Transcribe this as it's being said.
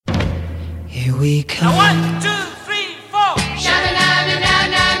Here we come. Now 1, 2, 3, 4.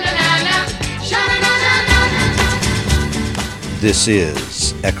 This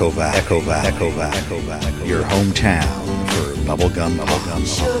is Echo Valley, your hometown for bubblegum.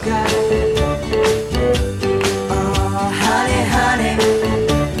 Sugar. Oh, honey, honey.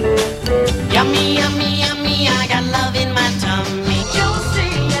 Yummy, yummy, yummy, I got love in my tummy.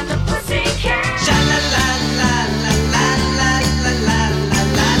 Josie and the Pussycat.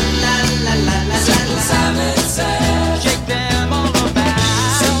 Simple Simon says, shake them all about.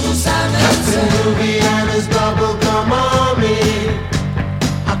 Simple Simon Captain Louisiana's bubblegum army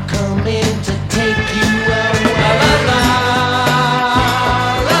are coming to take you away.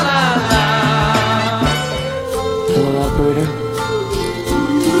 Hello, operator.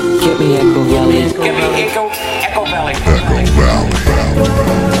 Get me Echo Valley. Give me Echo Valley.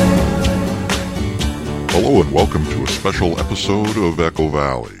 Hello and welcome to a special episode of Echo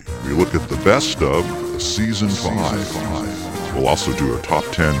Valley. We look at the best of Season 5. We'll also do a top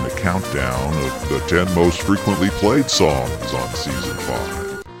 10 countdown of the 10 most frequently played songs on Season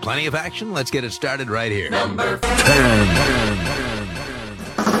 5. Plenty of action. Let's get it started right here. Number 10.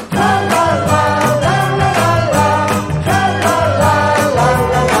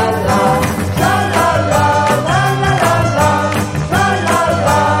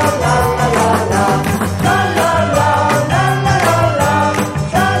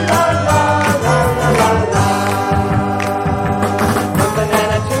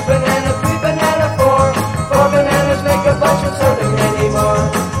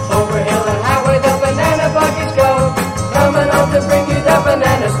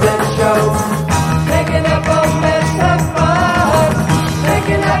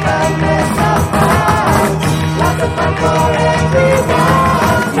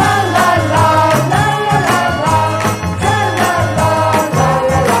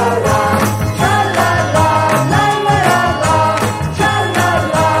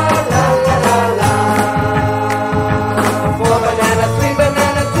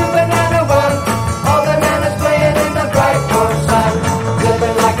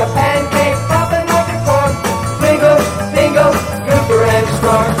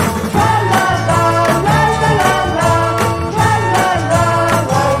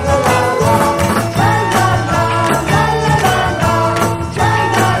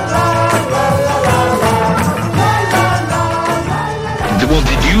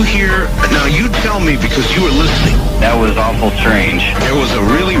 Because you were listening. That was awful strange. There was a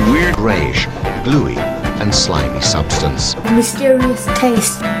really weird grayish, gluey, and slimy substance. A mysterious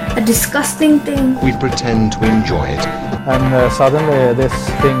taste, a disgusting thing. We pretend to enjoy it. And suddenly this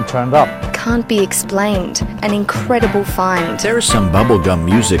thing turned up. Can't be explained. An incredible find. There's some bubblegum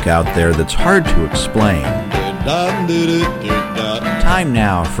music out there that's hard to explain. Time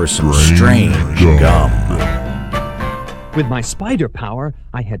now for some strange gum. With my spider power,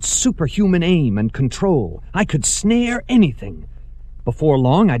 I had superhuman aim and control. I could snare anything. Before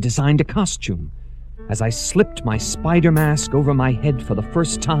long, I designed a costume. As I slipped my spider mask over my head for the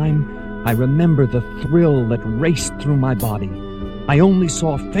first time, I remember the thrill that raced through my body. I only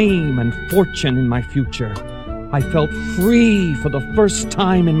saw fame and fortune in my future. I felt free for the first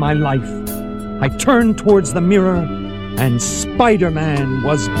time in my life. I turned towards the mirror, and Spider-Man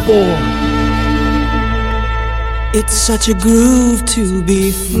was born. It's such a groove to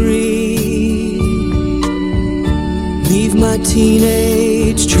be free. Leave my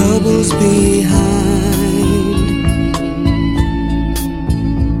teenage troubles behind.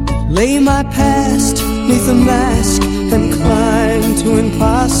 Lay my past 'neath a mask and climb to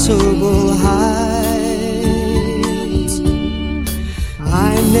impossible heights.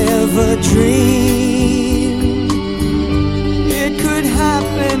 I never dreamed it could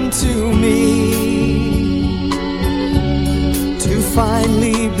happen to me.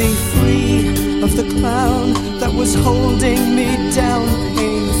 Finally be free of the clown that was holding me down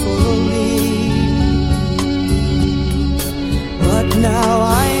painfully. But now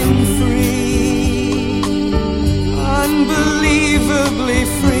I'm free, unbelievably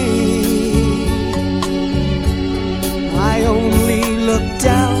free. I only look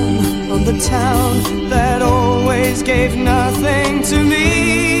down on the town that always gave nothing to me.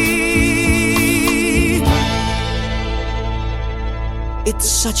 It's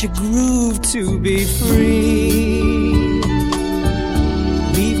such a groove to be free.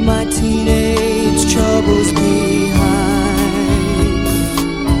 Leave my teenage troubles behind.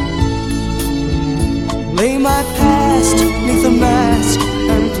 Lay my past 'neath a mask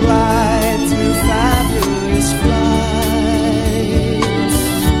and glide through fabulous flights.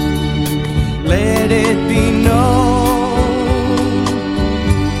 Let it be known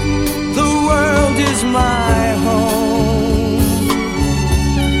the world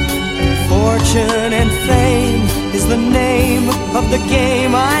of the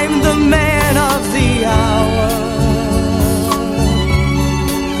game. I'm the man of the hour,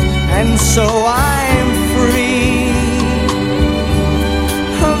 and so I'm free,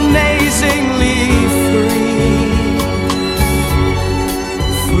 amazingly free,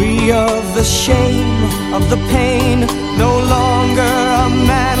 free of the shame, of the pain, no longer a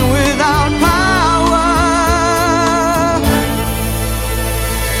man without power.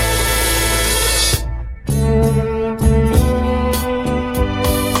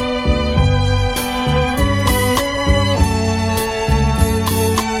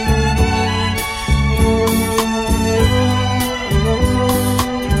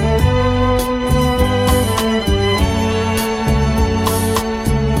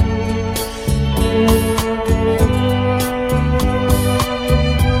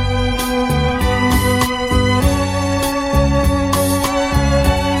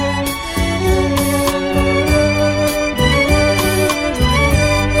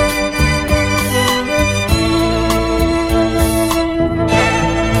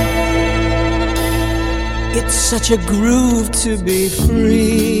 Such a groove to be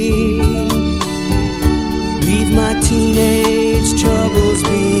free. Leave my teenage troubles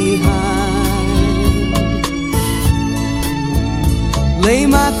behind. Lay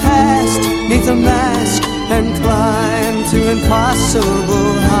my past 'neath a mask and climb to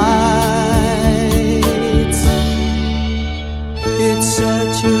impossible heights. It's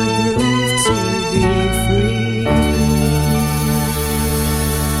such a groove to be free.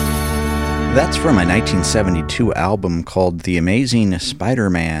 That's from a 1972 album called The Amazing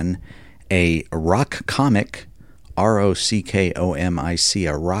Spider-Man, a rock comic, R-O-C-K-O-M-I-C,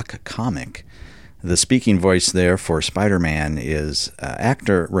 a rock comic. The speaking voice there for Spider-Man is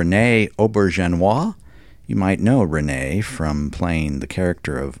actor Rene Auberjonois. You might know Rene from playing the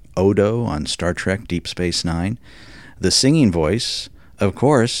character of Odo on Star Trek Deep Space Nine. The singing voice, of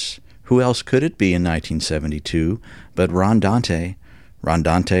course, who else could it be in 1972 but Ron Dante? Ron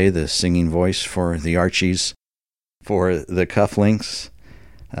Dante, the singing voice for the Archies, for the Cufflinks,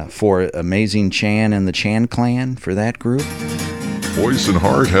 for Amazing Chan and the Chan Clan, for that group. Voice and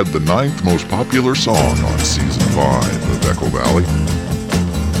Heart had the 9th most popular song on Season 5 of Echo Valley.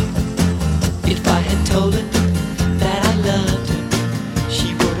 If I had told her that I loved her,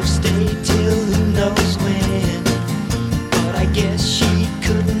 she would have stayed till who knows when. But I guess she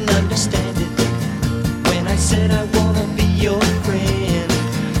couldn't understand it when I said I want to be your friend.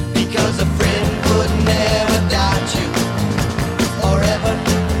 Because a friend would never doubt you or ever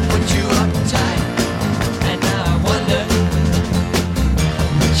put you uptight. And now I wonder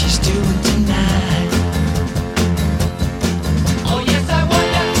what she's doing tonight. Oh yes, I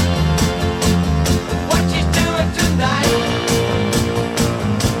wonder what she's doing tonight.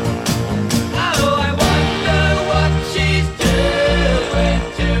 Oh, I wonder what she's doing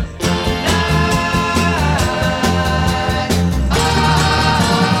tonight.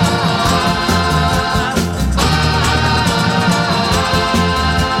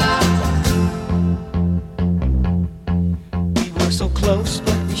 Close,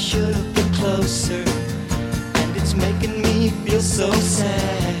 but we should have been closer, and it's making me feel so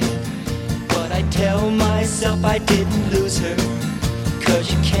sad. But I tell myself I didn't lose her, 'cause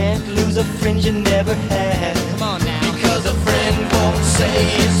you can't lose a friend you never had. Come on now. Because a friend won't say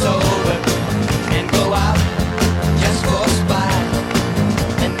it's over and go out just for spite.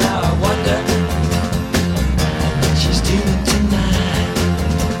 And now I wonder what she's doing tonight.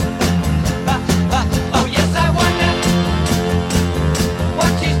 Oh yes, I wonder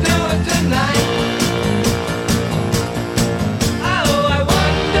what she's doing tonight. Oh, I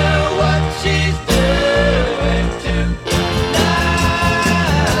wonder what she's doing tonight.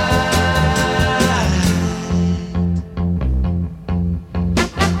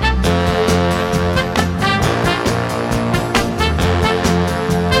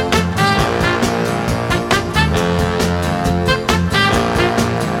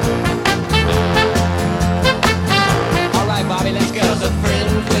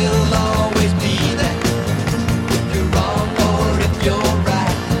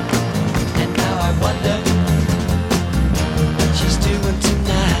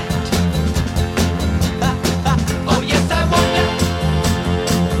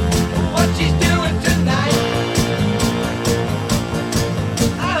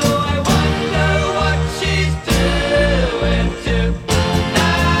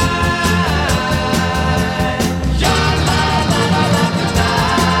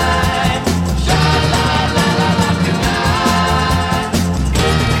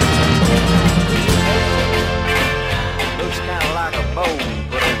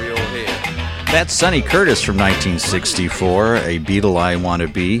 That's Sonny Curtis from 1964, A Beatle I Want to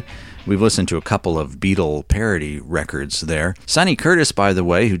Be. We've listened to a couple of Beatle parody records there. Sonny Curtis, by the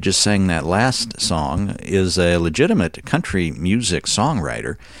way, who just sang that last song, is a legitimate country music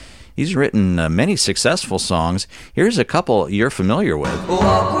songwriter. He's written many successful songs. Here's a couple you're familiar with.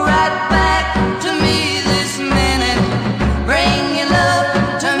 Walk right back to me this minute. Bring your love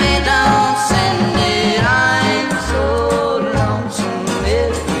to me, don't send it. I'm so lonesome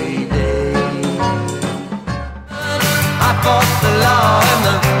every day. I fought the law and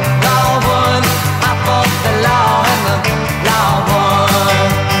the law won. I fought the law and the law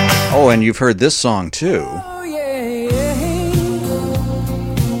won. Oh, and you've heard this song too.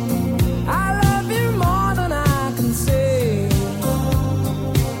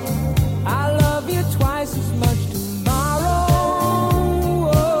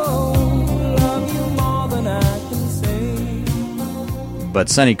 But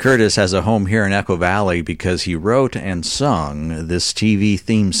Sonny Curtis has a home here in Echo Valley because he wrote and sung this TV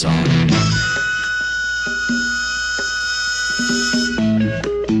theme song.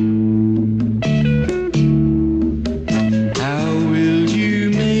 How will you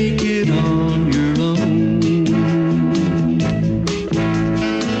make it on your own?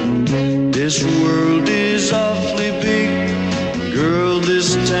 This world is awfully big. Girl,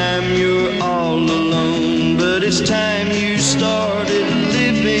 this time you're all alone. But it's time you started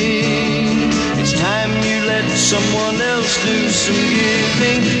living. It's time you let someone else do some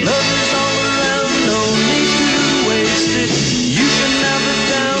giving. Love is all around, no need to waste it. You can have it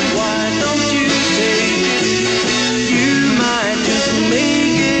down, why don't you take it? You might just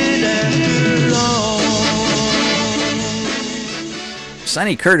make it after all.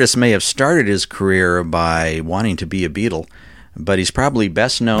 Sonny Curtis may have started his career by wanting to be a Beatle, but he's probably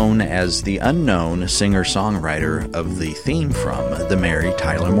best known as the unknown singer-songwriter of the theme from The Mary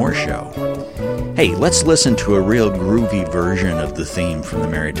Tyler Moore Show. Hey, let's listen to a real groovy version of the theme from The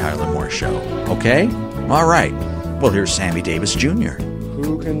Mary Tyler Moore Show, okay? All right. Well, here's Sammy Davis Jr.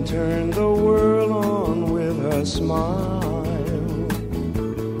 Who can turn the world on with a smile?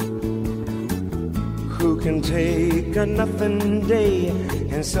 Who can take a nothing day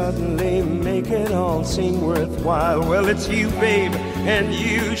and suddenly make it all seem worthwhile? Well, it's you, babe, and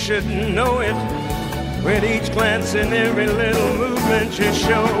you should know it. With each glance and every little movement you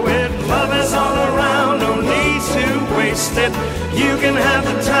show it. Love is all around, no need to waste it. You can have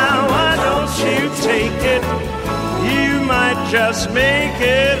the time, why don't you take it? You might just make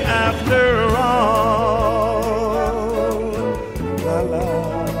it after all. La la.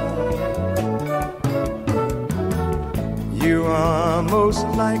 You are most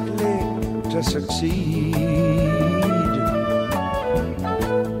likely to succeed.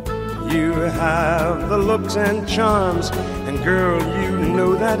 You have the looks and charms, and girl, you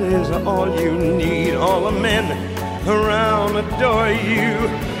know that is all you need. All the men around adore you.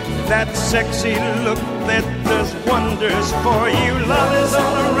 That sexy look that does wonders for you. Love is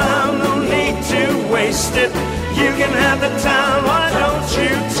all around, no need to waste it. You can have the time, why don't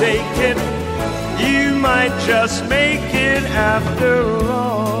you take it? You might just make it after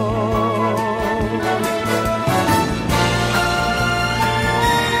all.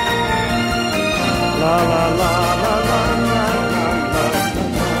 La la la la la la la.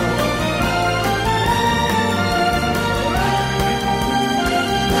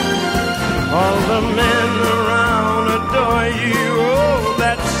 All the men around adore you. Oh,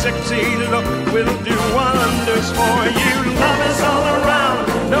 that sexy look will do wonders for you. Love is all around,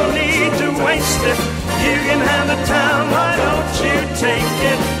 no need to waste it. You can have the time, why don't you take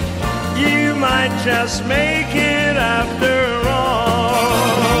it? You might just make it after all.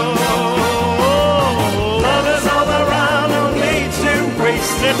 Love is all around, no need to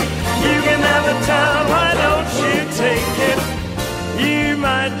waste it. You can have the time, why don't you take it? You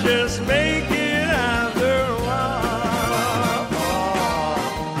might just make it after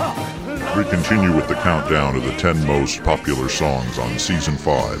all. We continue with the countdown of the 10 most popular songs on Season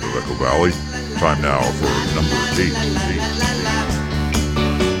 5 of Echo Valley. Time now for number 8.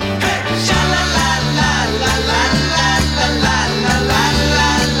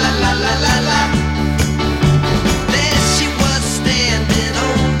 There she was standing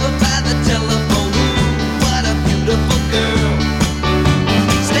over by the telephone. What a beautiful girl.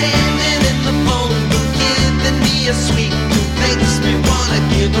 Standing in the phone booth, giving me a sweet tooth. Makes me wanna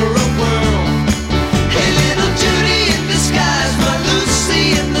give her a whirl. Hey, little Judy in disguise, my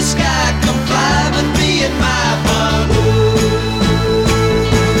Lucy in the sky, come fly with me in my balloon.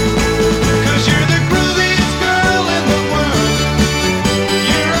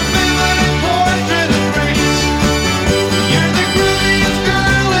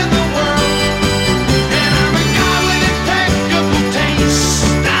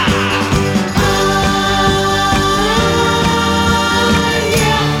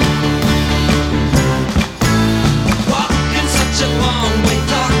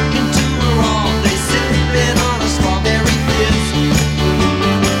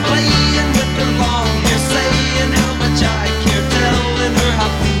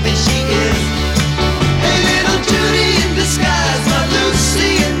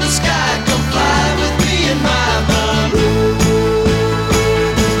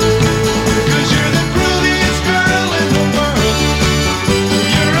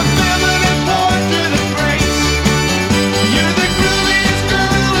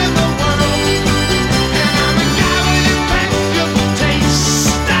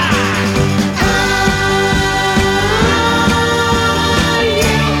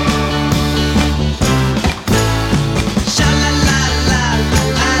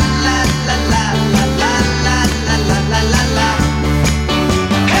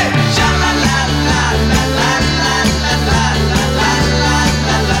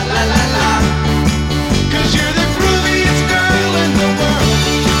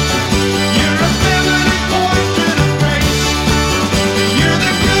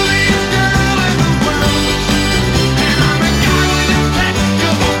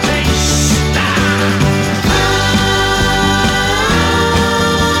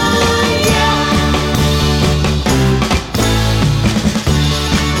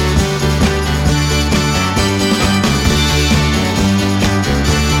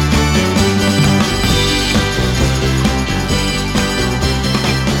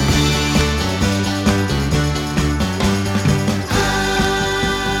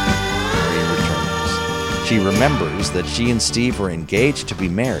 remembers that she and Steve were engaged to be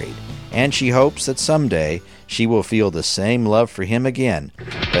married, and she hopes that someday she will feel the same love for him again,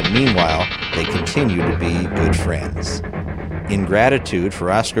 but meanwhile, they continue to be good friends. In gratitude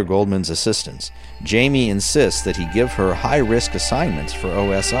for Oscar Goldman's assistance, Jamie insists that he give her high-risk assignments for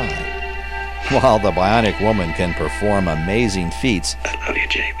OSI. While the Bionic Woman can perform amazing feats, I love you,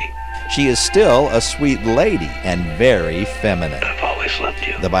 Jamie. She is still a sweet lady and very feminine. I've always loved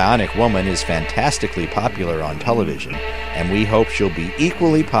you. The Bionic Woman is fantastically popular on television, and we hope she'll be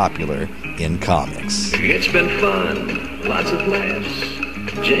equally popular in comics. It's been fun, lots of laughs,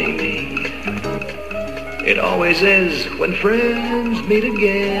 Jamie. It always is when friends meet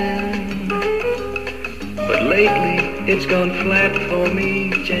again. But lately it's gone flat for me,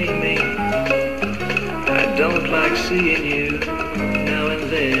 Jamie. I don't like seeing you now and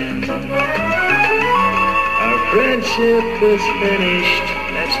then. Our friendship is finished,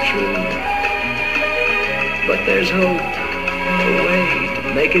 that's true. But there's hope, a way to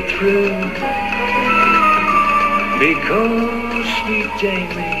make it through. Because, sweet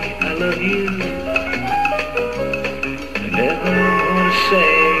Jamie, I love you. I never want to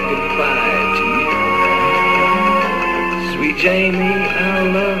say goodbye to you. Sweet Jamie,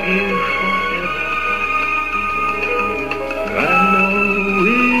 I'll love you forever.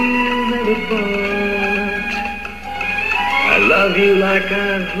 I know we'll never part. I love you like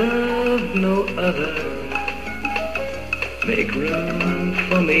I've loved no other. Make room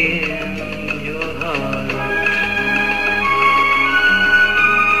for me in your heart.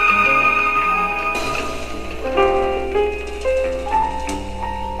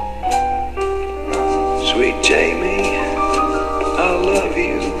 Sweet Jamie, I'll love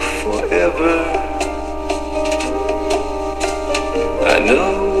you forever. I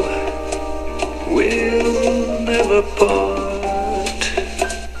know we'll never part.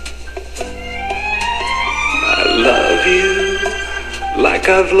 I love you like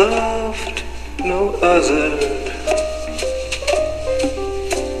I've loved no other.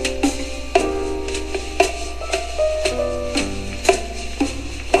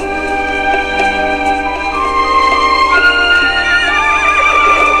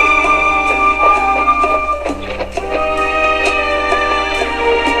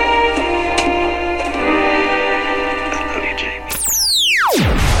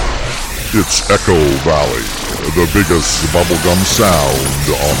 It's Echo Valley, the biggest bubblegum sound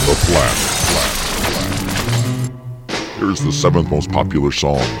on the planet. Here's the 7th most popular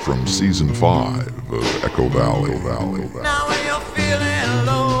song from Season 5 of Echo Valley. Now when you're feeling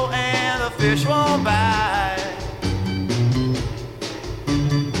low and the fish won't bite,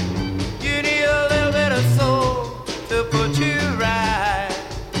 you need a little bit of soul to put you right.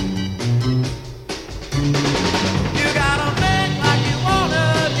 You gotta make like you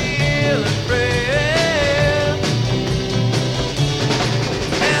wanna deal and pray,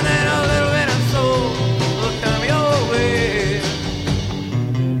 and then a little bit of soul will come your way.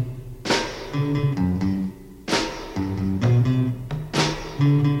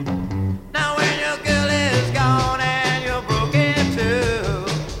 Now when your girl is gone and you're broken too,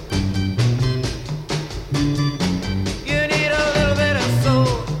 you need a little bit of soul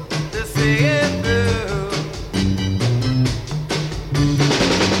to see it through.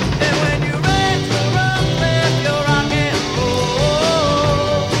 And when you raise the run with your rock and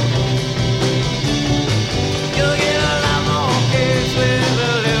roll, you'll get a lot more kids with a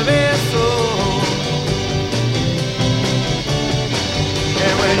little bit of soul.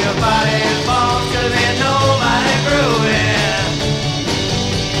 And when your body falls, 'cause ain't nobody growing,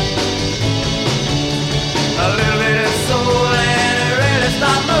 a little bit of soul and it really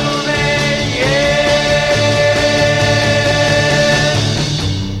start moving, yeah.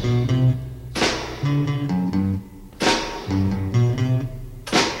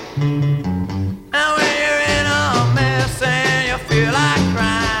 Now when you're in a mess and you feel like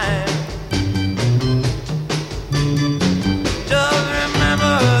crying, just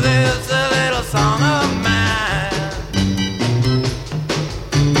remember this a little song of mine.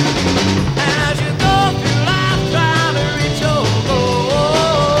 And as you go through life trying to reach your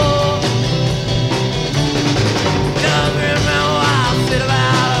goal, just remember I said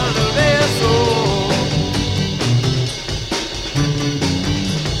about a little bit of soul.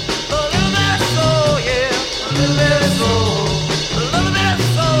 A little bit of soul, yeah, a little bit of soul. A little bit of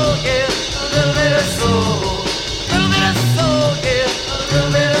soul, yeah, a little bit of soul. A little bit of soul, yeah, a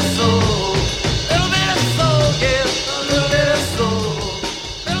little bit of soul. A little bit of soul, yeah, a little bit of soul.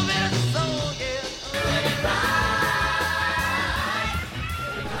 A little bit of soul, yeah.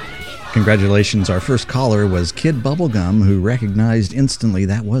 Congratulations, our first caller was Kid Bubblegum, who recognized instantly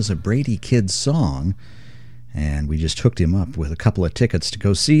that was a Brady Kid song. And we just hooked him up with a couple of tickets to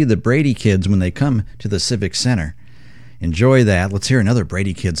go see the Brady Kids when they come to the Civic Center. Enjoy that. Let's hear another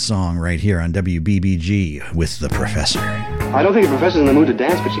Brady Kids song right here on WBBG with The Professor. I don't think the professor's in the mood to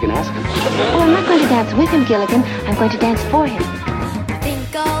dance, but you can ask him. Oh, I'm not going to dance with him, Gilligan. I'm going to dance for him. I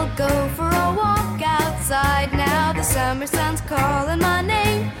think I'll go for a walk outside now. The summer sun's calling my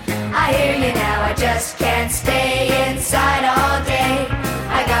name. I hear you now, I just can't stay inside all day.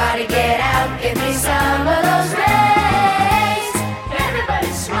 I gotta get out, give me some of those rays.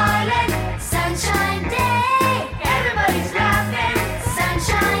 Everybody's smiling, sunshine day. Everybody's laughing,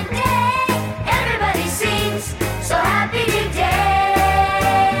 sunshine day. Everybody seems so happy today.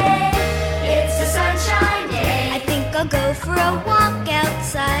 It's a sunshine day. I think I'll go for a walk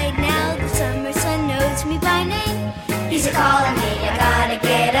outside now. The summer sun knows me by name. He's a calling me, I gotta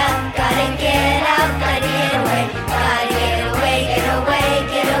get up, gotta get out, gotta get away, gotta get away, get away,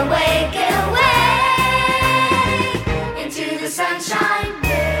 get away, get away into the sunshine.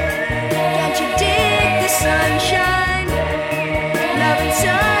 Can't you dig the sunshine? Love and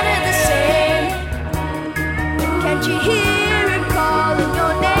sun are the same. Can't you hear him calling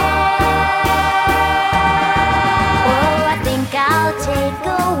your name? Oh, I think I'll take a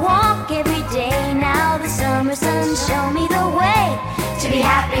walk every day now. The summer sun show me the way to be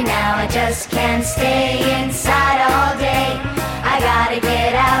happy now. I just can't stay inside all day. I gotta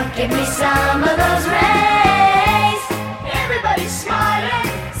get out, give me some of those rays. Everybody's smiling,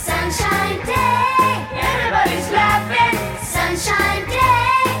 sunshine day. Everybody's laughing, sunshine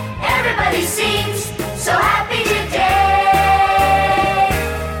day. Everybody seems so happy today.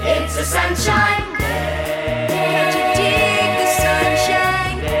 It's a sunshine day. Can't you dig the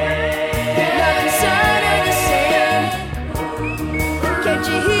sunshine? Love and sun are the same. Can't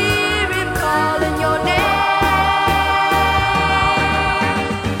you hear him calling your name?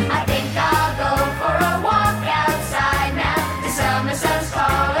 I think I'll go for a walk outside now. The summer sun's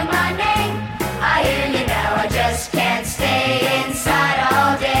calling my name. I hear you now, I just can't stay inside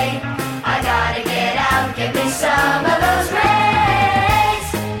all day. I gotta get out, give me some of those rays.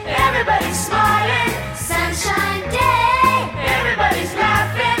 Everybody's smiling, sunshine day. Everybody's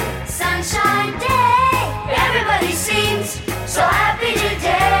laughing, sunshine day. Everybody seems so happy today.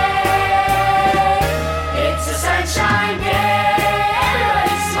 It's a sunshine day.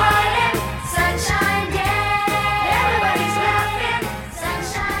 Everybody's smiling, sunshine day. Everybody's laughing,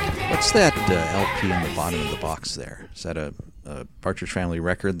 sunshine day. What's that LP in the bottom of the box there? Is that a Partridge Family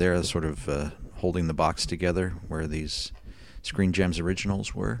record there, sort of holding the box together where these Screen Gems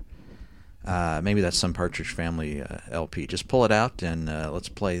originals were? Maybe that's some Partridge Family LP. Just pull it out and let's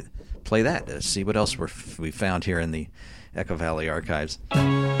play that. See what else we found here in the Echo Valley archives.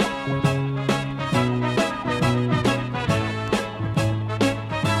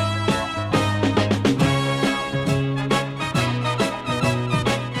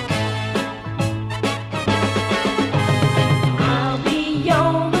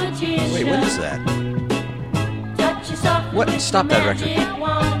 Wait, what is that? What? Stop that record.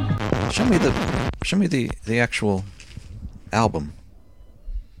 Show me the actual album.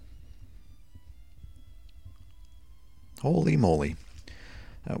 Holy moly.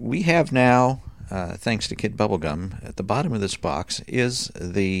 We have now, thanks to Kid Bubblegum, at the bottom of this box is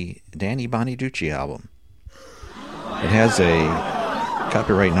the Danny Bonaduce album. It has a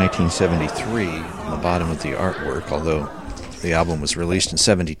copyright 1973 on the bottom of the artwork, although the album was released in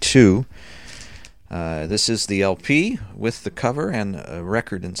 72. This is the LP with the cover and a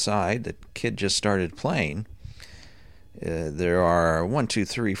record inside that Kid just started playing. There are 1, 2,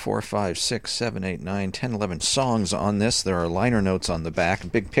 3, 4, 5, 6, 7, 8, 9, 10, 11 songs on this. There are liner notes on the back. A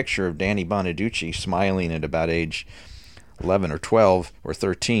big picture of Danny Bonaduce smiling at about age 11 or 12 or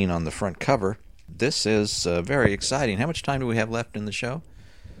 13 on the front cover. This is very exciting. How much time do we have left in the show?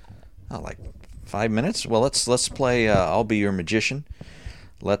 Oh, like 5 minutes? Well, let's play I'll Be Your Magician.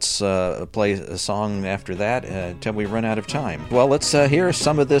 Let's play a song after that until we run out of time. Well, let's hear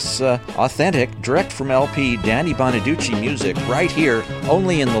some of this authentic, direct from LP Danny Bonaduce music right here,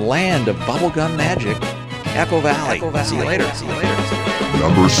 only in the land of bubblegum magic, Echo Valley. See you later.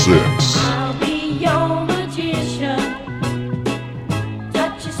 Number 6. I'll be your magician.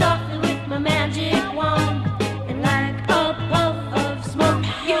 Touch you softly with my magic wand, and like a puff of smoke,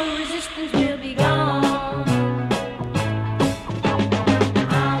 your resistance will be gone.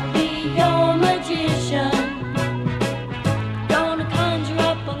 I'll be your magician. Gonna conjure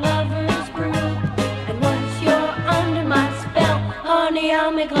up a lover's brew, and once you're under my spell, honey,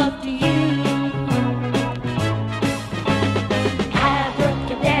 I'll make love to you.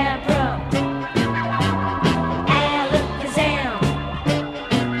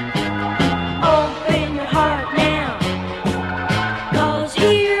 Open your heart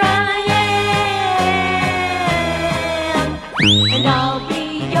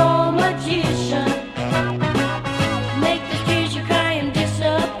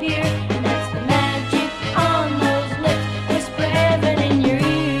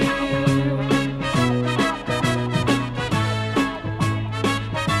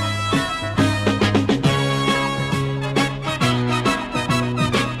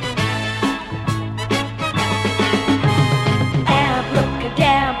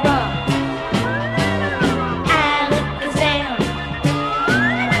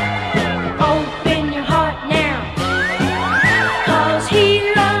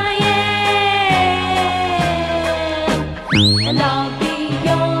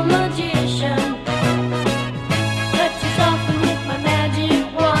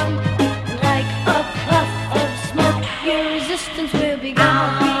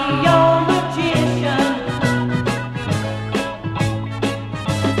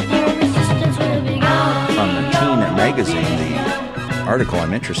magazine, the article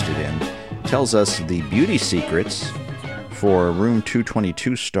I'm interested in, tells us the beauty secrets for Room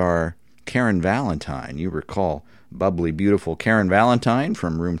 222 star Karen Valentine. You recall bubbly, beautiful Karen Valentine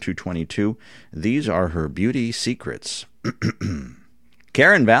from Room 222. These are her beauty secrets.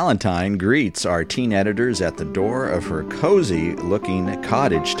 Karen Valentine greets our teen editors at the door of her cozy-looking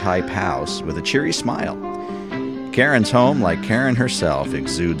cottage-type house with a cheery smile. Karen's home, like Karen herself,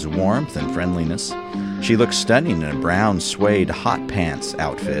 exudes warmth and friendliness. She looks stunning in a brown suede hot pants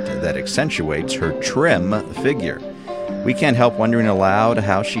outfit that accentuates her trim figure. We can't help wondering aloud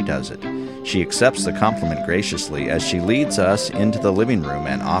how she does it. She accepts the compliment graciously as she leads us into the living room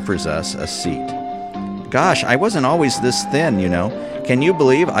and offers us a seat. Gosh, I wasn't always this thin, you know. Can you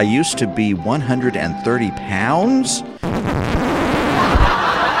believe I used to be 130 pounds?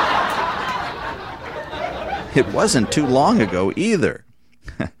 It wasn't too long ago either.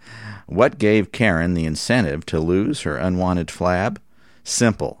 What gave Karen the incentive to lose her unwanted flab?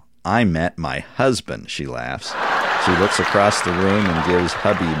 Simple. I met my husband, she laughs. She looks across the room and gives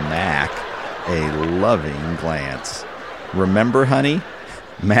hubby Mac a loving glance. Remember, honey?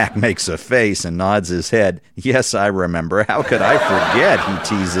 Mac makes a face and nods his head. Yes, I remember. How could I forget,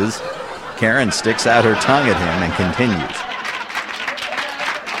 he teases. Karen sticks out her tongue at him and continues.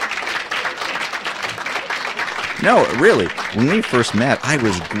 No, really, when we first met, I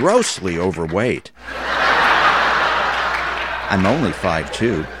was grossly overweight. I'm only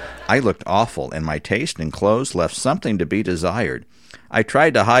 5'2". I looked awful, and my taste in clothes left something to be desired. I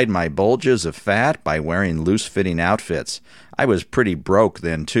tried to hide my bulges of fat by wearing loose-fitting outfits. I was pretty broke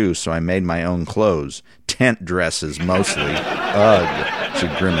then, too, so I made my own clothes. Tent dresses, mostly. Ugh, she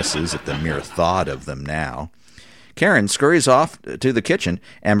grimaces at the mere thought of them now. Karen scurries off to the kitchen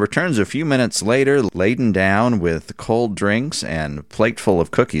and returns a few minutes later, laden down with cold drinks and a plate full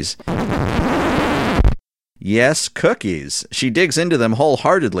of cookies. Yes, cookies. She digs into them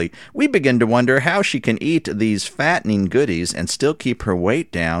wholeheartedly. We begin to wonder how she can eat these fattening goodies and still keep her weight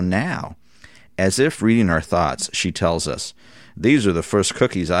down now. As if reading our thoughts, she tells us, "These are the first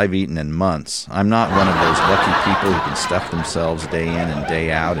cookies I've eaten in months. I'm not one of those lucky people who can stuff themselves day in and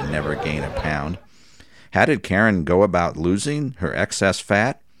day out and never gain a pound." How did Karen go about losing her excess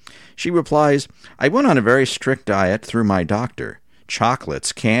fat? She replies, "I went on a very strict diet through my doctor.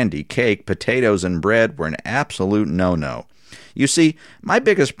 Chocolates, candy, cake, potatoes, and bread were an absolute no-no. You see, my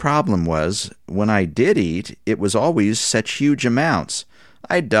biggest problem was, when I did eat, it was always such huge amounts.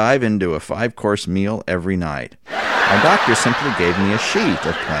 I'd dive into a 5-course meal every night. My doctor simply gave me a sheet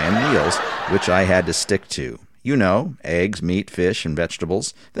of planned meals, which I had to stick to. You know, eggs, meat, fish, and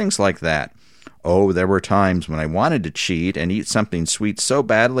vegetables, things like that. Oh, there were times when I wanted to cheat and eat something sweet so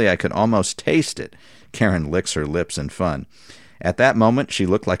badly I could almost taste it." Karen licks her lips in fun. At that moment, she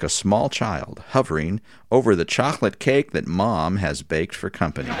looked like a small child, hovering over the chocolate cake that Mom has baked for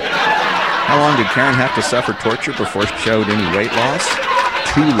company. How long did Karen have to suffer torture before she showed any weight loss?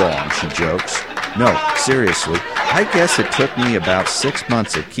 Too long, she jokes. No, seriously, I guess it took me about 6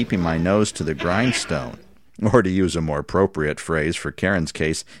 months of keeping my nose to the grindstone. Or to use a more appropriate phrase for Karen's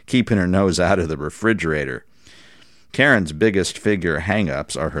case, keeping her nose out of the refrigerator. Karen's biggest figure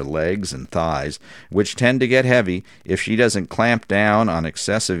hang-ups are her legs and thighs, which tend to get heavy if she doesn't clamp down on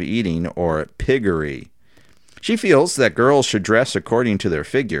excessive eating or piggery. She feels that girls should dress according to their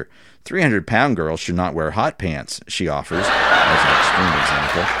figure. 300-pound girls should not wear hot pants, she offers, as an extreme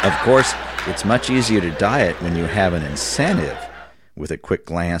example. Of course, it's much easier to diet when you have an incentive, with a quick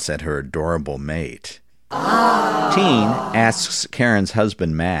glance at her adorable mate. Teen asks Karen's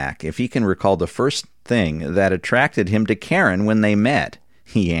husband, Mac, if he can recall the first thing that attracted him to Karen when they met.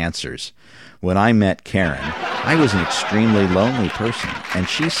 He answers, "When I met Karen, I was an extremely lonely person, and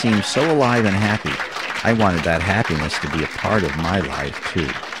she seemed so alive and happy. I wanted that happiness to be a part of my life, too."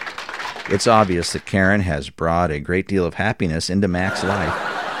 It's obvious that Karen has brought a great deal of happiness into Mac's life.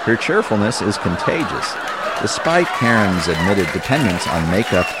 Her cheerfulness is contagious. Despite Karen's admitted dependence on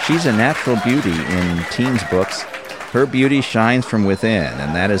makeup, she's a natural beauty in teens' books. Her beauty shines from within,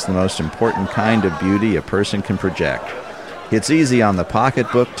 and that is the most important kind of beauty a person can project. It's easy on the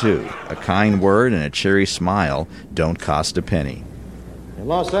pocketbook, too. A kind word and a cheery smile don't cost a penny. In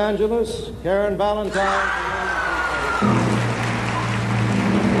Los Angeles, Karen Valentine.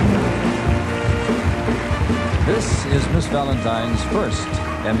 This is Miss Valentine's first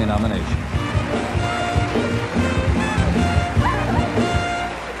Emmy nomination.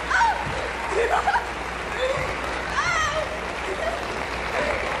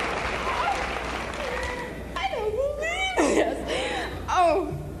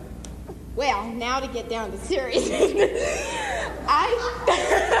 Well, now to get down to serious business.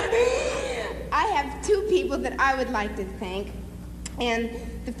 I have two people people that I would like to thank. And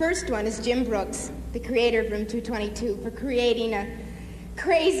the first one is Jim Brooks, the creator of Room 222, for creating a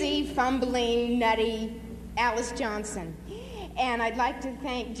crazy, fumbling, nutty Alice Johnson. And I'd like to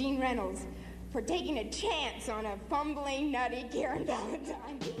thank Gene Reynolds for taking a chance on a fumbling, nutty Karen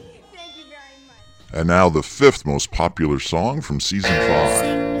Valentine. Thank you very much. And now the fifth most popular song from season 5.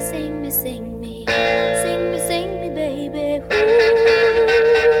 Sing me, sing me, sing me. Sing me, sing me, baby.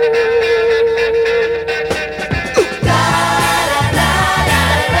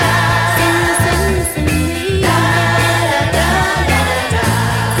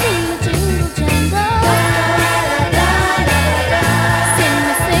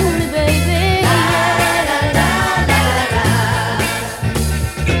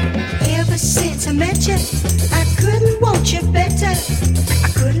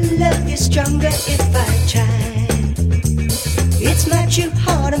 Stronger if I tried. It's my true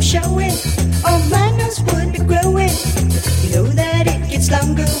heart I'm showing, or my nose would be growing. You know that it gets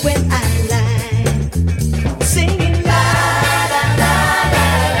longer when I lie. Singing la la la la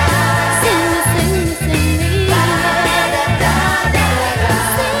la. Sing me, sing me, sing me. La la la la la la.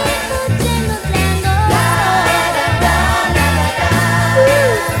 Sing the jingle jangle. La la la la la la.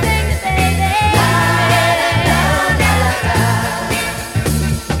 Ooh, sing it, baby. La la la la la la.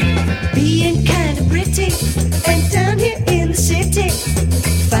 Being kind of pretty and down here in the city,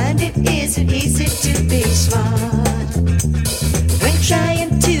 find it isn't easy to be smart. When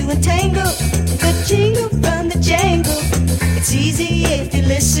trying to untangle the jingle from the jangle, it's easy if you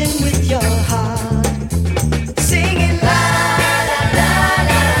listen with your heart. Singing la la la la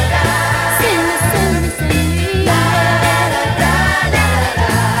la. Sing me, sing me, sing me. La la la la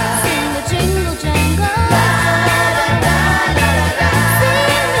la. Sing the jingle jangle. La la la la la.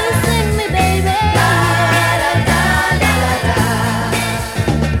 Sing me, baby. La la la la la.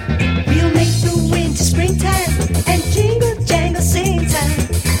 We'll make the winter springtime and jingle jangle sing time,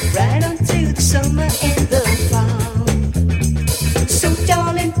 right on to the summer and the fall. So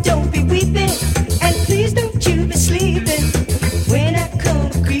darling, don't be weeping, and please don't you be sleeping when I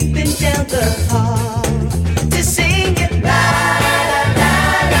come creeping down the hall to sing it. La la la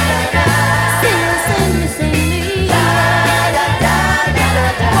la la. Sing me, sing me, sing me. La la la la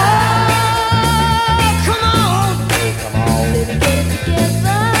la. Oh, come on, baby, get it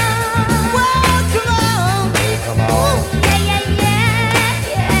together. Whoa, come on, ooh, yeah, yeah, yeah,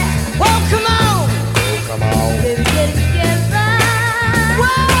 yeah. Whoa, come on, baby, get it together.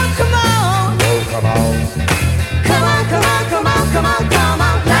 Whoa, come on, come on, come on, come on, come on, come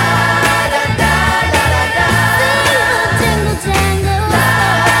on. La la la la la la. Jingle jangle. La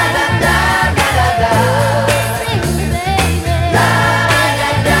la la la la la. Sing me, baby. La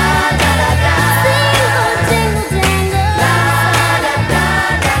la la la la la. Jingle jangle. La la la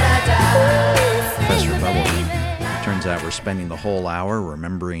la la la. Professor Bubble. Turns out we're spending the whole hour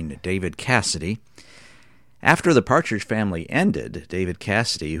remembering David Cassidy. After the Partridge Family ended, David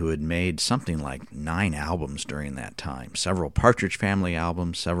Cassidy, who had made something like 9 albums during that time, several Partridge Family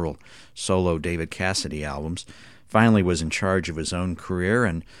albums, several solo David Cassidy albums, finally was in charge of his own career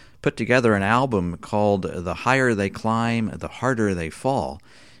and put together an album called The Higher They Climb, The Harder They Fall.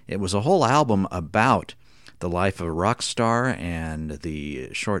 It was a whole album about the life of a rock star and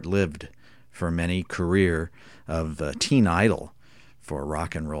the short-lived, for many, career of teen idol for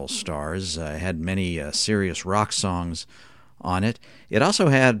rock and roll stars. Had many serious rock songs on it. It also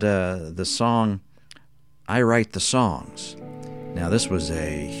had the song I Write the Songs. Now this was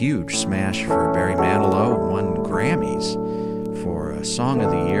a huge smash for Barry Manilow, won Grammys for Song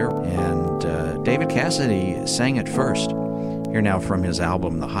of the Year, and David Cassidy sang it first. Here now from his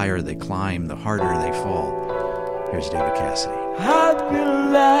album The Higher They Climb, The Harder They Fall. Here's David Cassidy. I've been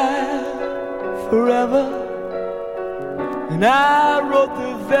alive forever, and I wrote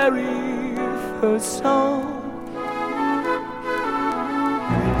the very first song.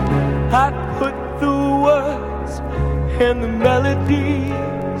 I put the words and the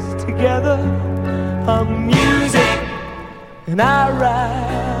melodies together on music, and I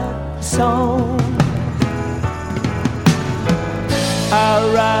write the song. I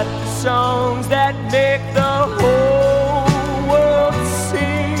write the songs that make the whole world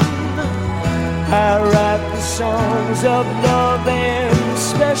sing. I write the songs of love and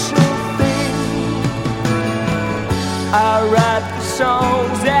special things. I write the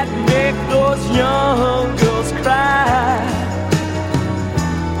songs that make those young girls cry.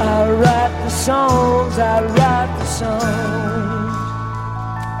 I write the songs, I write the songs.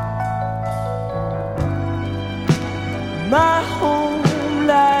 My home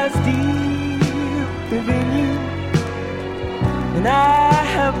lies deep within you, and I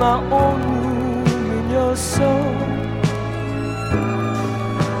have my own room in your so.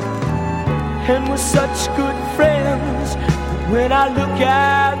 And we're such good friends. When I look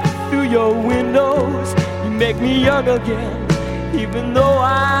out through your windows, you make me young again, even though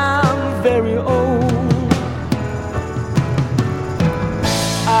I'm very old.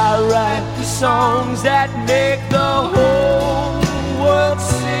 I write the songs that make the whole world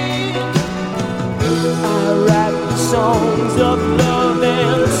sing. I write the songs of love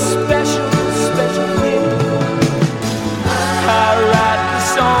and special, special things. I write the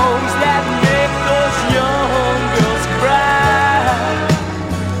songs that make those young girls cry.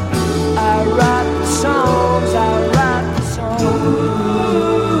 I write the songs, I write the songs.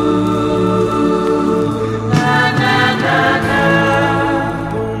 Na, na, na, na.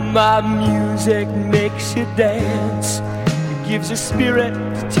 Oh, my music makes you dance. It gives you spirit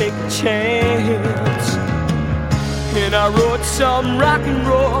to take a chance. And I wrote some rock and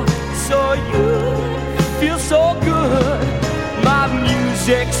roll so you feel so good. My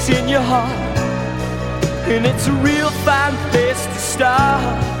music's in your heart, and it's a real fine place to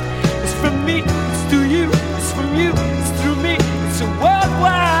start. It's from me, it's through you, it's from you, it's through me. It's a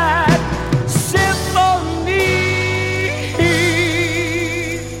worldwide symphony.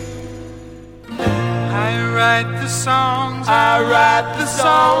 I write the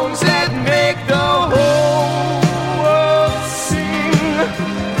songs that make the whole world sing.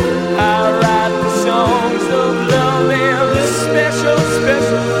 I write the songs of love and the special,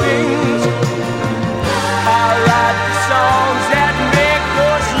 special things. I write the songs that make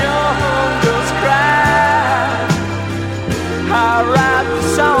those young girls cry. I write the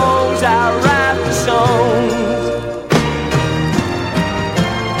songs, I write the songs.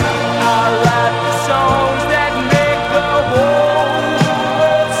 I write the songs that make the whole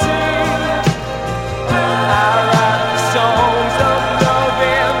world sing. I write the songs of love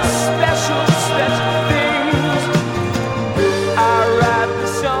and special, special things. I write the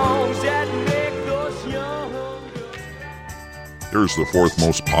songs that make those young girls. Here's the fourth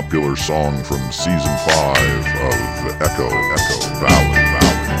most popular song from season 5 of Echo Valley.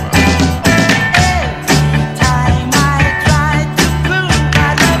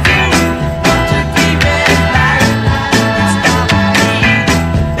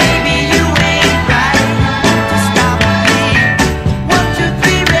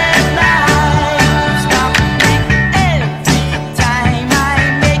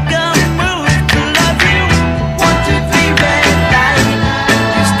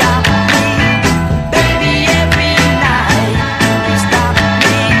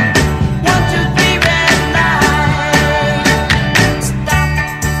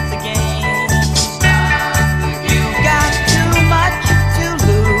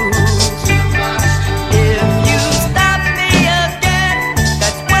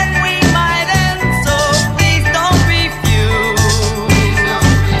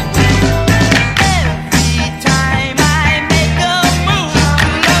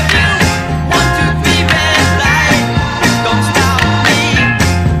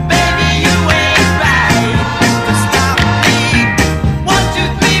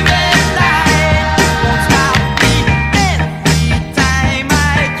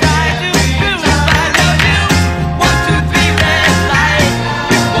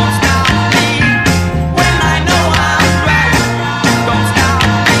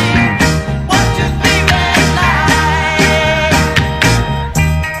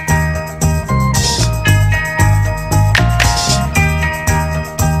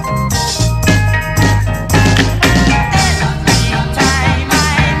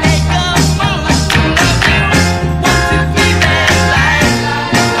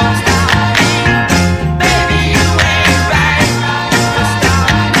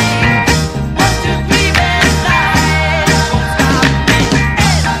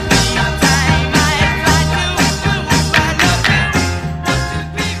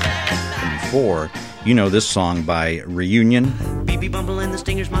 You know this song by Reunion. BB Bumble and the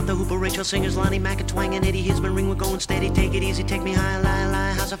Stingers, Martha Hooper, Rachel Singers, Lonnie Mack, Twang and Eddie Hisman, ring, we're going steady, take it easy, take me high,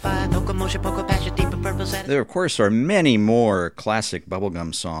 lie, house of fire, Toka, Moshe, Poker, Passion, Deeper Purple, There, of course, are many more classic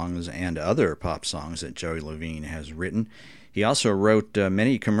bubblegum songs and other pop songs that Joey Levine has written. He also wrote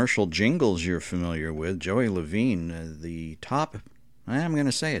many commercial jingles you're familiar with. Joey Levine, the top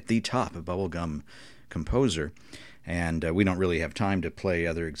bubblegum composer. And we don't really have time to play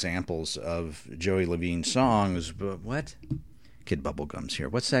other examples of Joey Levine songs, but what? Kid Bubblegum's here.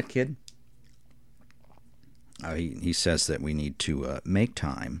 What's that, Kid? He says that we need to make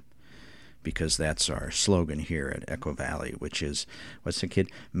time because that's our slogan here at Echo Valley, which is, what's the kid?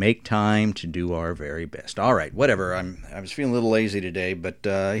 Make time to do our very best. All right, whatever. I was feeling a little lazy today, but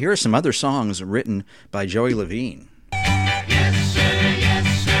here are some other songs written by Joey Levine. Yes,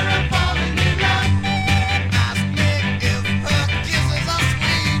 sir, I'm falling in love. Ask me if her kisses are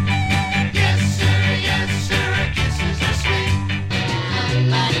sweet. Yes, sir, her kisses are sweet.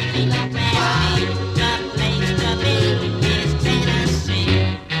 Somebody feel around me. My place to be is Tennessee.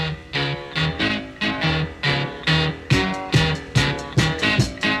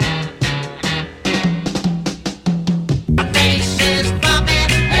 My face is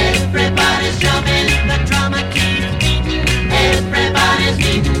bumping, everybody's jumping, the drama keeps beating, everybody's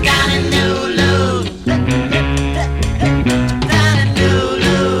beating down in Lulu. Down in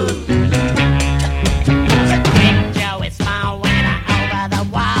Lulu. Quick Joe is small when I over the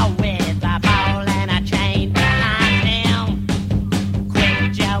wall with a ball and a chain behind him.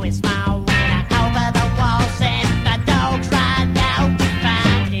 Quick Joe is small when I over the wall since the dogs right out to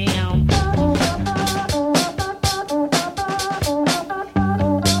find him.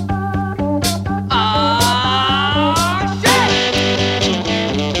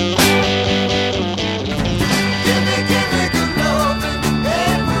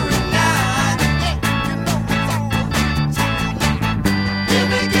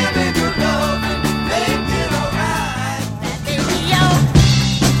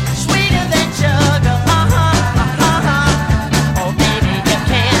 Sweeter than sugar, oh baby, you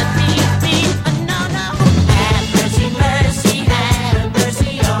can't beat me, no. Have mercy, mercy, have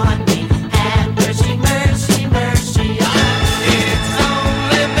mercy on me. Have mercy, mercy, mercy on me. It's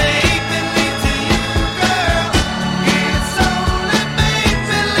only make believe to you, girl. It's only make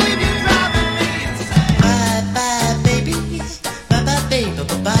believe you're driving me insane. Bye, bye, baby. Bye, bye, baby,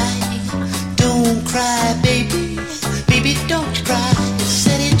 bye. Don't cry, baby. Baby, don't you cry.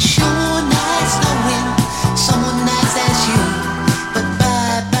 Said it's sure nice knowing someone nice as you. But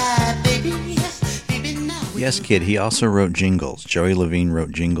bye, bye, baby. Baby, now. Yes, kid, he also wrote jingles. Joey Levine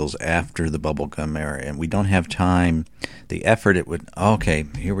wrote jingles after the bubblegum era, and we don't have time. The effort it would... Okay,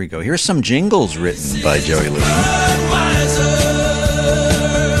 here we go. Here's some jingles written by Joey Levine.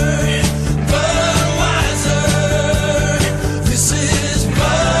 This is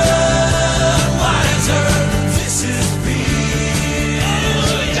Budweiser. This is beer.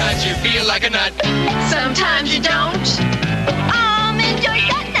 Sometimes you feel like a nut. Sometimes you don't. Enjoy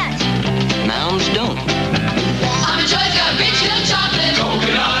that nut. Mounds don't. Enjoy's got rich milk chocolate.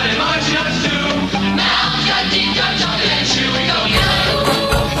 Coconut and marshmallows too. Mounds got deep dark chocolate and chewy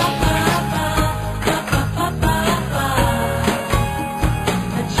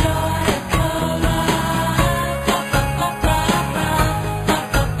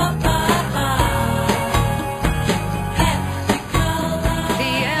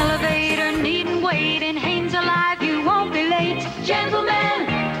The elevator needn't wait in Haynes Alive, you won't be late. Gentlemen,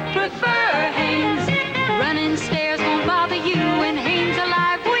 prefer Haynes. Running stairs won't bother you in Haynes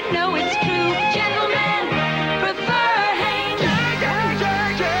Alive, we know it's true. Gentlemen, prefer Haynes.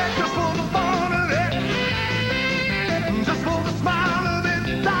 Just for the fun of it. Just for the smile of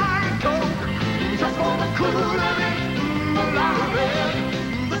it. Diet Coke. Just for the cool of it. The lot of it.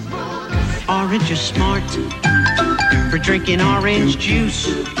 The spoon of it. Orange is smart for drinking orange juice,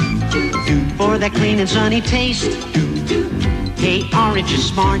 for that clean and sunny taste. Hey, orange is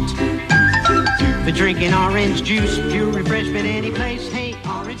smart for drinking orange juice, pure refreshment any place. Hey,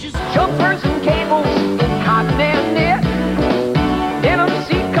 orange is Jumpers and cables, cotton and knit, denim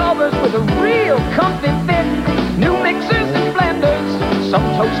seat covers with a real comfy fit, new mixers and blenders, some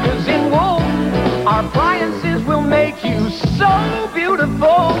toasters in wool. Our appliances will make you so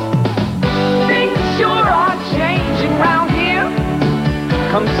beautiful. Things sure are changing round here.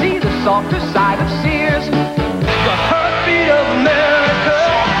 Come see the softer side of Sears. The heartbeat of America.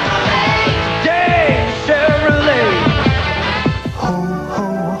 Dave Chevrolet. Ho, ho,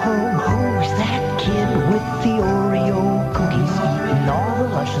 ho, who's that kid with the Oreo cookies? Eating all the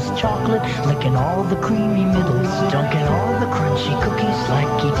luscious chocolate, licking all the creamy middles, dunking all the crunchy cookies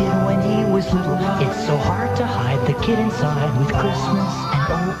like he did when he was little. It's so hard to hide the kid inside with Christmas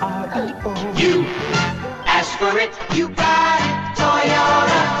and O-R-E-O. You ask for it, you buy it.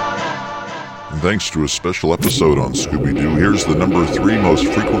 Toyota. Thanks to a special episode on Scooby-Doo, here's the number 3 most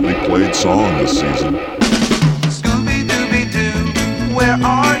frequently played song this season. Scooby-Dooby-Doo, where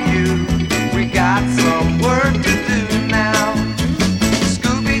are you? We got some work to do now.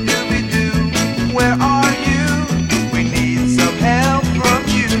 Scooby-Dooby-Doo, where are you? We need some help from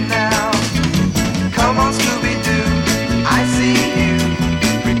you now. Come on, Scooby-Doo, I see you,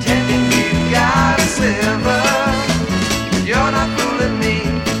 pretending you got a sliver. You're not fooling me,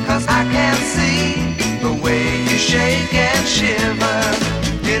 'cause I can't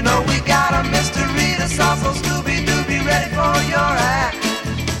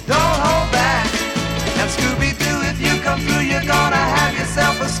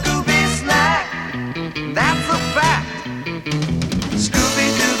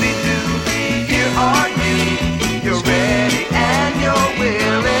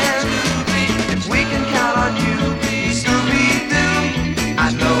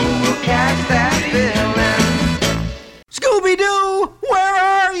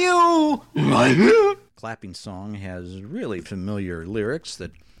Clapping Song has really familiar lyrics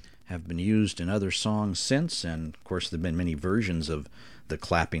that have been used in other songs since, and of course there have been many versions of the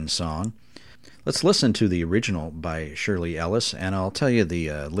Clapping Song. Let's listen to the original by Shirley Ellis, and I'll tell you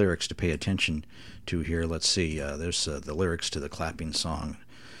the lyrics to pay attention to here. Let's see, there's the lyrics to the Clapping Song.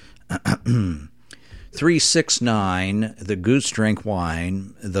 369, the goose drank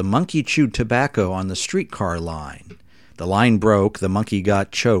wine, the monkey chewed tobacco on the streetcar line. The line broke, the monkey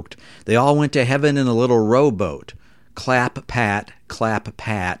got choked. They all went to heaven in a little rowboat. Clap, pat, clap,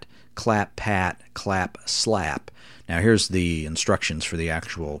 pat, clap, pat, clap, slap. Now here's the instructions for the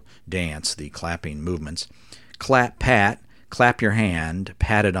actual dance, the clapping movements. Clap, pat, clap your hand,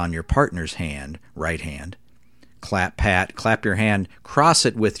 pat it on your partner's hand, right hand. Clap, pat, clap your hand, cross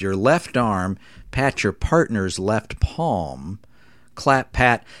it with your left arm, pat your partner's left palm. Clap,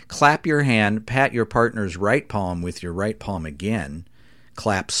 pat, clap your hand, pat your partner's right palm with your right palm again.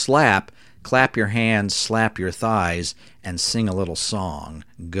 Clap, slap, clap your hands, slap your thighs, and sing a little song.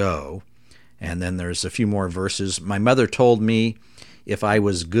 Go. And then there's a few more verses. My mother told me if I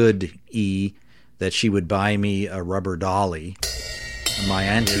was good, that she would buy me a rubber dolly. My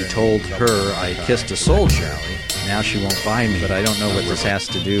auntie told her I kissed a soul jolly. Now she won't buy me, but I don't know what this has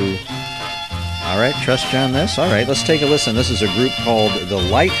to do. All right, trust you on this? All right, let's take a listen. This is a group called the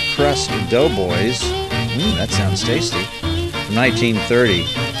Light Crust Doughboys. That sounds tasty. From 1930.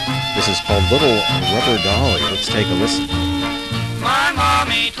 This is called Little Rubber Dolly. Let's take a listen. My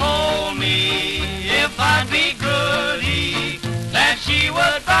mommy told me if I'd be goody, that she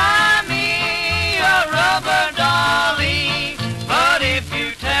would buy me a rubber dolly. But if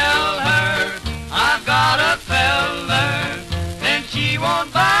you tell her I've got a feller, then she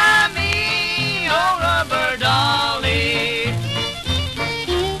won't buy me a rubber dolly.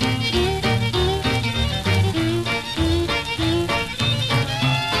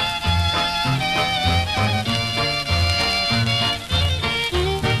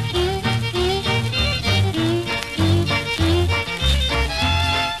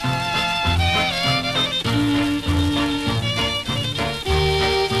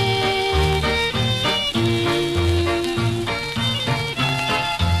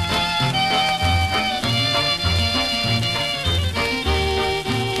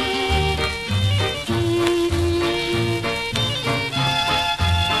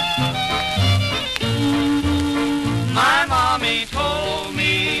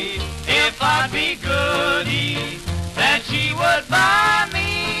 Would buy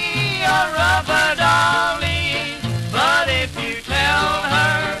me a rubber dolly, but if you tell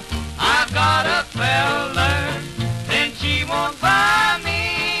her I've got a feller, then she won't buy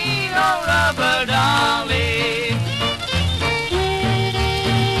me a rubber dolly.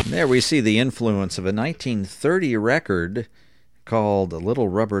 There we see the influence of a 1930 record called Little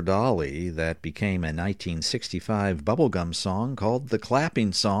Rubber Dolly that became a 1965 bubblegum song called The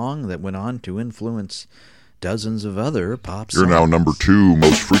Clapping Song that went on to influence dozens of other pop songs. You're now number 2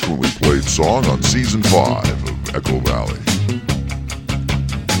 most frequently played song on Season 5 of Echo Valley.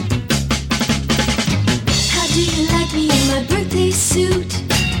 How do you like me in my birthday suit?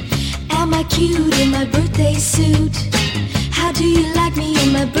 Am I cute in my birthday suit? How do you like me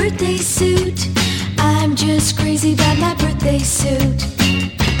in my birthday suit? I'm just crazy about my birthday suit.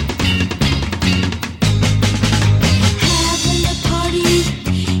 Having a party,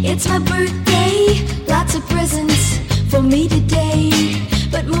 it's my birthday. Lots of presents for me today.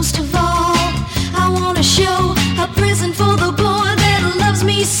 But most of all, I want to show a present for the boy that loves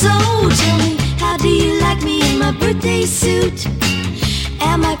me so. Tell me, how do you like me in my birthday suit?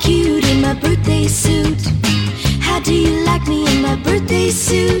 Am I cute in my birthday suit? How do you like me in my birthday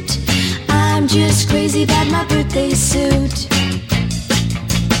suit? I'm just crazy about my birthday suit.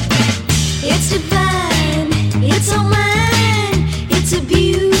 It's divine, it's all mine, it's a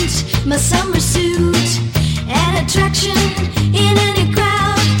beaut, my summer suit, an attraction in any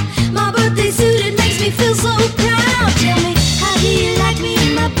crowd. My birthday suit, it makes me feel so proud. Tell me, how do you like me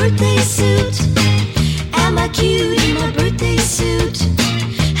in my birthday suit? Am I cute in my birthday suit?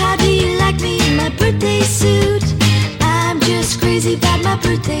 How do you like me in my birthday suit? I'm just crazy about my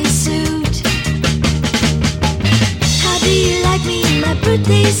birthday suit. How do you like me in my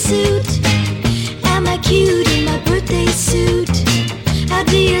birthday suit? Am I cute in my birthday suit? How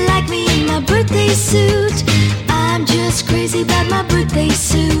do you like me in my birthday suit? I'm just crazy about my birthday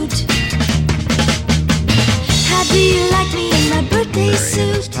suit. How do you like me in my birthday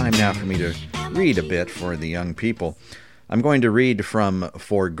suit? It's time now for me to read a bit for the young people. I'm going to read from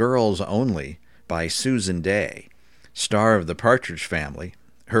For Girls Only by Susan Day, star of The Partridge Family.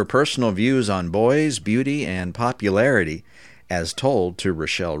 Her personal views on boys, beauty, and popularity as told to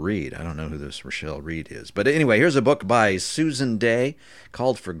Rochelle Reed. I don't know who this Rochelle Reed is. But anyway, here's a book by Susan Day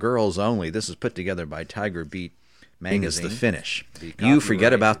called For Girls Only. This is put together by Tiger Beat Magazine. Is the finish. You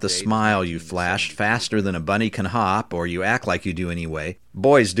forget about the smile you flashed faster than a bunny can hop, or you act like you do anyway.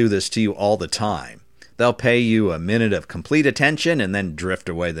 Boys do this to you all the time. They'll pay you a minute of complete attention and then drift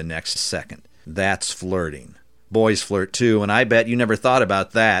away the next second. That's flirting. Boys flirt too, and I bet you never thought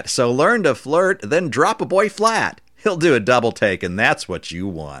about that. So learn to flirt, then drop a boy flat. He'll do a double take, and that's what you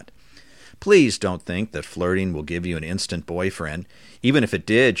want. Please don't think that flirting will give you an instant boyfriend. Even if it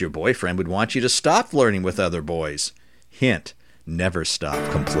did, your boyfriend would want you to stop flirting with other boys. Hint, never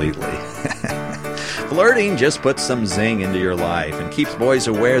stop completely. Flirting just puts some zing into your life and keeps boys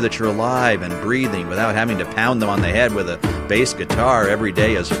aware that you're alive and breathing without having to pound them on the head with a bass guitar every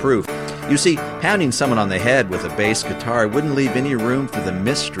day as proof. You see, pounding someone on the head with a bass guitar wouldn't leave any room for the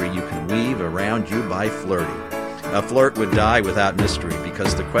mystery you can weave around you by flirting. A flirt would die without mystery,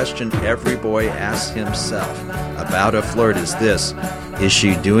 because the question every boy asks himself about a flirt is this: is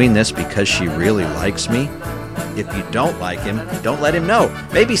she doing this because she really likes me? If you don't like him, don't let him know.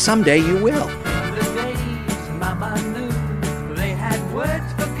 Maybe someday you will. Mama knew they had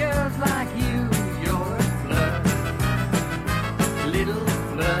words for girls like you. You're a flirt, little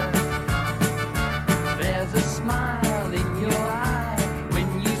flirt. There's a smile in your eye when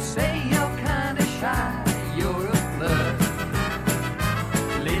you say you're kinda shy. You're a flirt,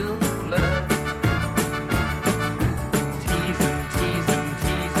 little flirt. Teasing, teasing,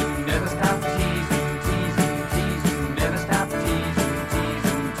 teasing, never stop teasing, teasing, teasing, never stop teasing,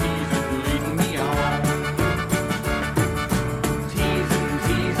 teasing, teasing, leading me on. Teasing,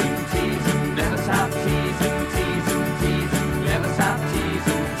 teasing, teasing, never stop teasing, teasing, teasing, never stop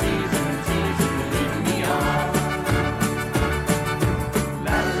teasing, teasing, teasing, leading me on.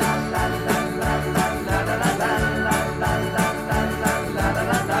 La la la la la la la la la la la la la la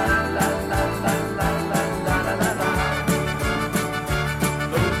la la.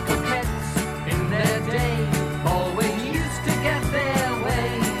 Those coquettes in their day always used to get their way.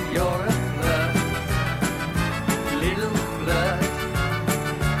 You're a flirt, little flirt,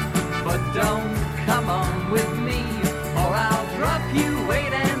 but don't come on with me, or I'll drop you.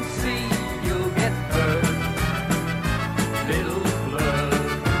 Wait and see, you'll get hurt, little flirt.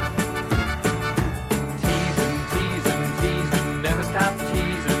 Teasing, teasing, teasing, never stop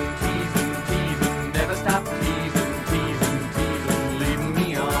teasing, teasing, teasing, never stop teasing, teasing, teasing, leading me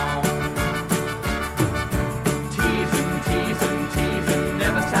on. Teasing, teasing, teasing,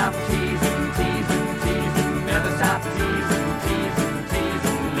 never stop teasing, teasing, teasing, never stop teasing, teasing,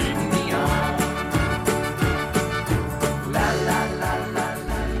 teasing, leading me on. La la la la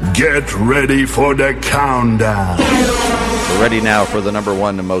la. Get ready for the countdown. We're ready now for the number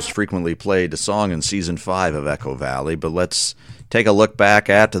one and most frequently played song in Season 5 of Echo Valley, but let's take a look back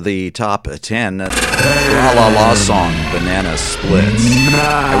at the top 10. La La La song, Banana Splits.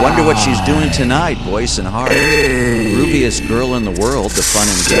 I wonder what she's doing tonight, voice and heart. Grooviest girl in the world, the fun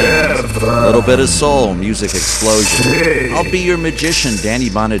and games. A little bit of soul, music explosion. I'll be your magician, Danny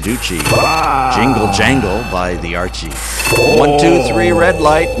Bonaducci. Jingle Jangle by the Archie. 1, 2, 3, red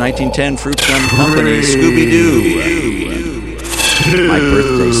light, 1910 Fruit Gun Company, Scooby-Doo. My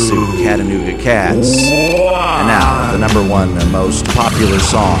Birthday Suit, Chattanooga Cats. And now, the number one and most popular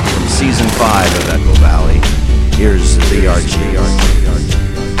song from Season 5 of Echo Valley. Here's the Archie.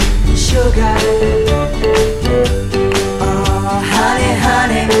 Sugar, oh honey,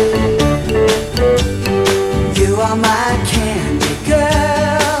 honey, you are my candy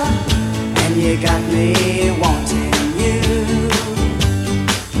girl, and you got me wanting you,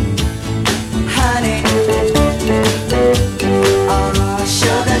 honey. Oh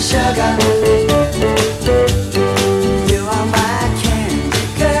sugar, sugar, you are my candy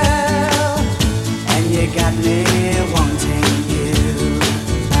girl, and you got me wanting you.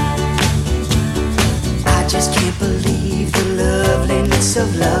 I just can't believe the loveliness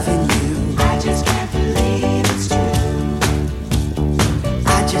of loving you. I just can't believe it's true.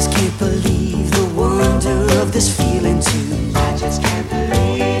 I just can't believe the wonder of this feeling too. I just can't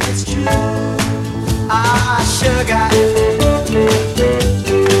believe it's true. Ah, sugar.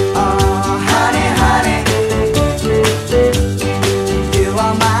 Oh, honey, honey, you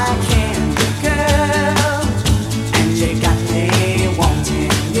are my candy girl, and you got me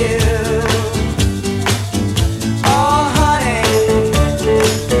wanting you. Oh, honey,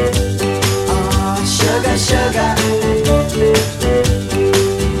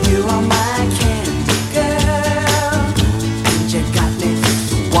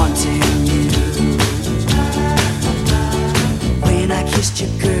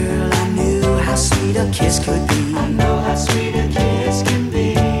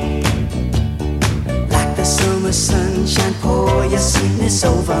 sweetness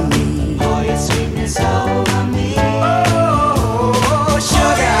over me. Pour your sweetness over me. Oh,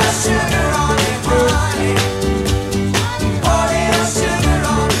 sugar, sugar on me, honey. Pour your sugar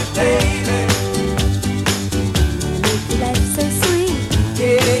on me, baby. Make your life so sweet.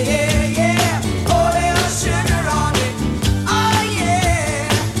 Yeah, yeah, yeah. Pour your sugar on me. Oh, yeah.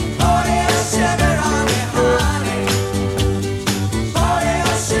 Pour your sugar on me, honey. Pour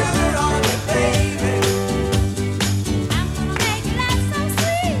your sugar on me, baby. Make your life so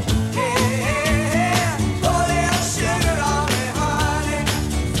sweet. Yeah, pour your sugar on me, honey.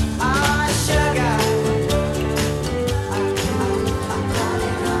 Ah, sugar.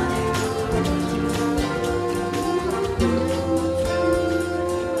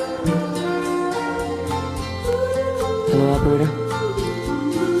 Hello, operator.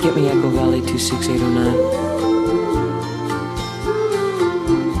 Get me Echo Valley 26809.